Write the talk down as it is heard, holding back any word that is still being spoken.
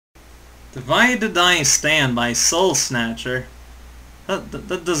Divide the Die Stand by Soulsnatcher.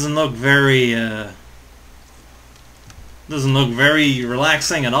 That doesn't look very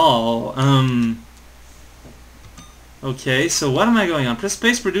relaxing at all. Okay, so what am I going on? Press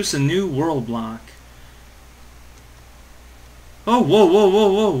space, produce a new world block. Oh, whoa, whoa,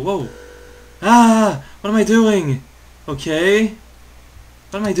 whoa, whoa, whoa. Ah, what am I doing? Okay.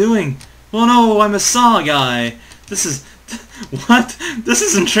 What am I doing? Oh no, I'm a Saw guy. This is... what? This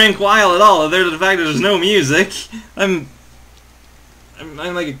isn't Tranquility at all. Other than the fact that there's no music. I'm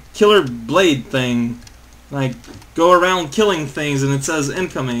like a killer blade thing. Like, go around killing things and it says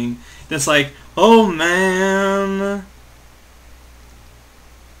incoming. And it's like, oh man.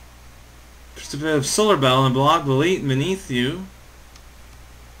 Just a bit of solar bell and a block beneath you.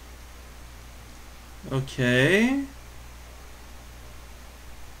 Okay.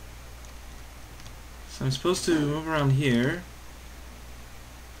 So I'm supposed to move around here.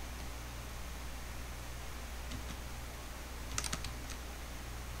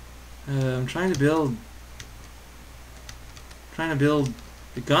 I'm trying to build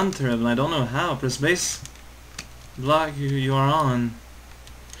the gun turret, and I don't know how. Press base block you are on.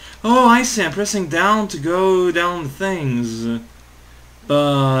 Oh, I see. I'm pressing down to go down the things.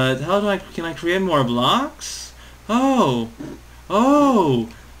 But how do can I create more blocks? Oh,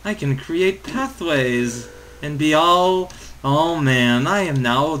 I can create pathways and be all, oh man, I am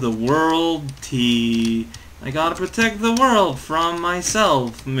now the world T. I gotta protect the world from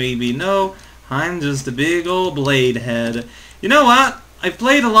myself. Maybe no, I'm just a big old blade head. You know what? I've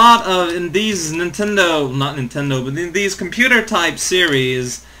played a lot of in these not Nintendo, but in these computer type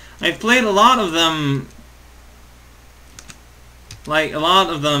series. I've played a lot of them. Like, a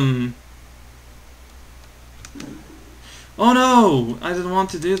lot of them... Oh no! I didn't want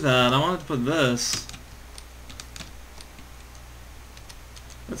to do that. I wanted to put this.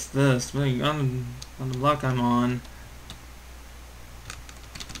 What's this? On the block I'm on.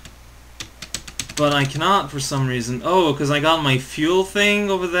 But I cannot for some reason. Oh, because I got my fuel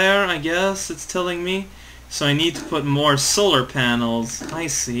thing over there, I guess it's telling me. So I need to put more solar panels. I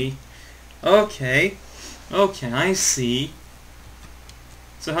see. Okay. Okay, I see.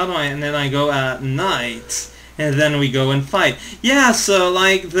 So how do I... and then I go at night, and then we go and fight. Yeah, so,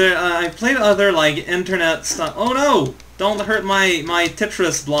 like, there, I played other, like, internet stuff. Oh no! Don't hurt my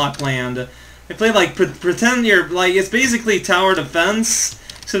Tetris block land. I played, like, pretend you're, like, it's basically tower defense.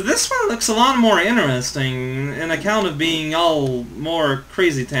 So this one looks a lot more interesting, in account of being all more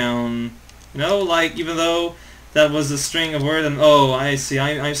crazy town. You know, like, even though that was a string of words, and oh, I see,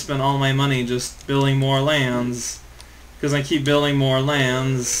 I spent all my money just building more lands. Because I keep building more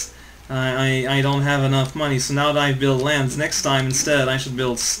lands, I don't have enough money, so now that I've built lands, next time instead I should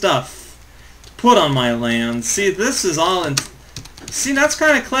build stuff to put on my lands. See, this is all in... See, that's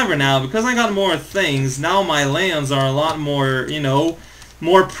kind of clever now, because I got more things, now my lands are a lot more, you know,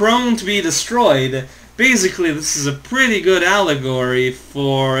 more prone to be destroyed. Basically, this is a pretty good allegory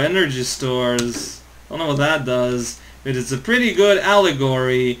for energy stores. I don't know what that does, but it's a pretty good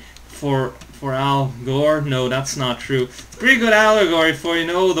allegory for Al Gore? No, that's not true. Pretty good allegory for, you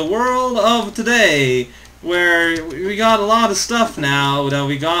know, the world of today, where we got a lot of stuff now that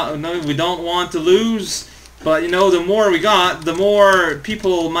we don't want to lose, but, you know, the more we got, the more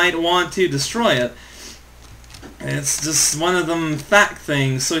people might want to destroy it. It's just one of them fact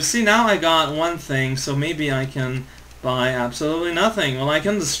things. So, see, now I got one thing, so maybe I can buy absolutely nothing. Well, I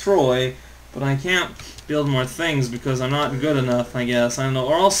can destroy, but I can't build more things because I'm not good enough, I guess. I don't know.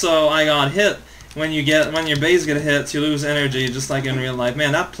 Or also, I got hit. When your base get hit, you lose energy, just like in real life.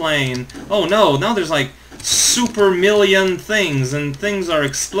 Man, that plane... Oh no, now there's like super million things, and things are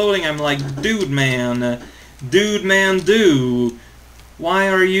exploding. I'm like, dude man, do. Why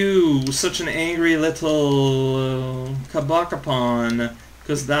are you such an angry little kabakapon?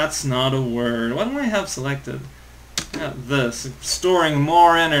 Because that's not a word. What do I have selected? This, storing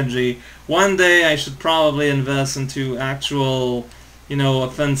more energy. One day I should probably invest into actual, you know,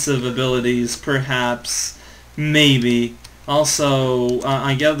 offensive abilities, perhaps, maybe. Also,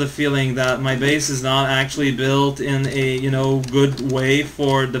 I get the feeling that my base is not actually built in a, you know, good way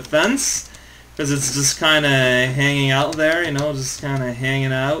for defense, because it's just kind of hanging out there, you know, just kind of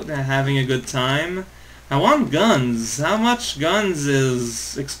hanging out, having a good time. I want guns. How much guns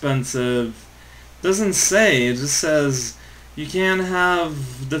is expensive? Doesn't say, it just says you can't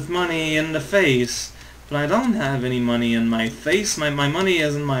have the money in the face. But I don't have any money in my face. My money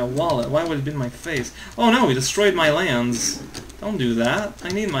is in my wallet. Why would it be in my face? Oh no, he destroyed my lands. Don't do that. I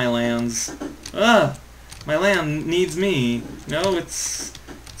need my lands. Ugh! My land needs me. You know, it's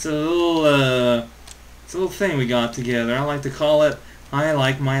a little thing we got together. I like to call it I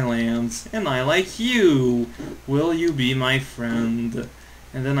like my lands, and I like you. Will you be my friend?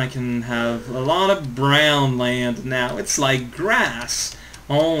 And then I can have a lot of brown land now. It's like grass,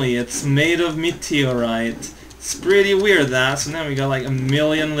 only it's made of meteorite. It's pretty weird, that. So now we got like a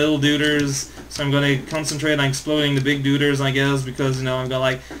million little duders. So I'm going to concentrate on exploding the big duders, I guess, because, you know, I've got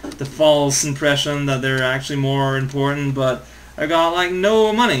like the false impression that they're actually more important, but I got like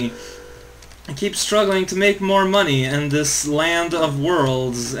no money. I keep struggling to make more money in this land of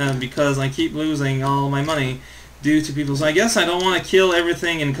worlds because I keep losing all my money due to people. So I guess I don't want to kill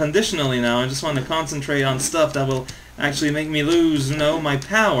everything unconditionally now. I just want to concentrate on stuff that will actually make me lose, you know, my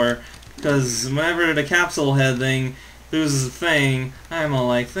power. Because whenever the capsule head thing loses a thing, I'm all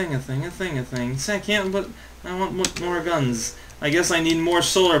like, thing. See, I can't, but I want more guns. I guess I need more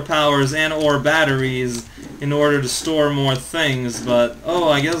solar powers and or batteries in order to store more things, but oh,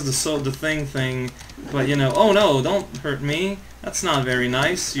 I guess the thing, but you know, oh no, don't hurt me. That's not very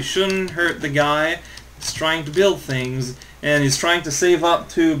nice. You shouldn't hurt the guy. He's trying to build things, and he's trying to save up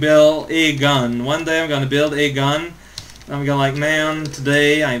to build a gun. One day I'm gonna build a gun. I'm gonna like, man,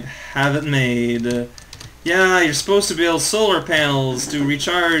 today I have it made. Yeah, you're supposed to build solar panels to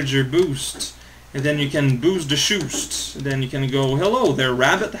recharge your boost. And then you can boost the shoost. And then you can go, hello there,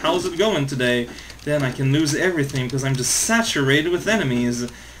 rabbit, how's it going today? Then I can lose everything because I'm just saturated with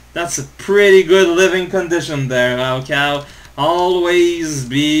enemies. That's a pretty good living condition there, how cow. Always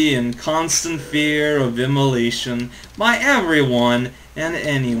be in constant fear of immolation by everyone and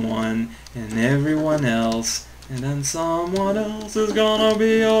anyone and everyone else. And then someone else is gonna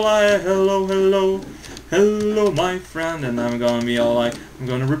be all like, hello, hello, hello, my friend. And I'm gonna be all like, I'm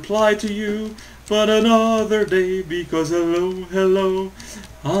gonna reply to you. But another day, because hello, hello,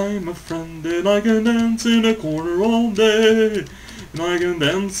 I'm a friend and I can dance in a corner all day. And I can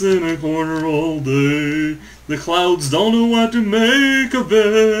dance in a corner all day. The clouds don't know what to make of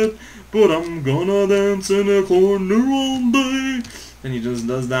it, but I'm gonna dance in a corner all day. And he just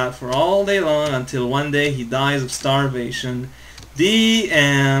does that for all day long until one day he dies of starvation. The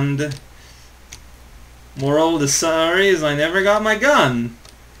end. Moral of the story is I never got my gun.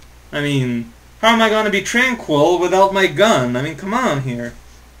 I mean, how am I going to be tranquil without my gun? I mean, come on here.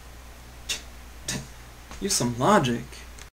 Use some logic.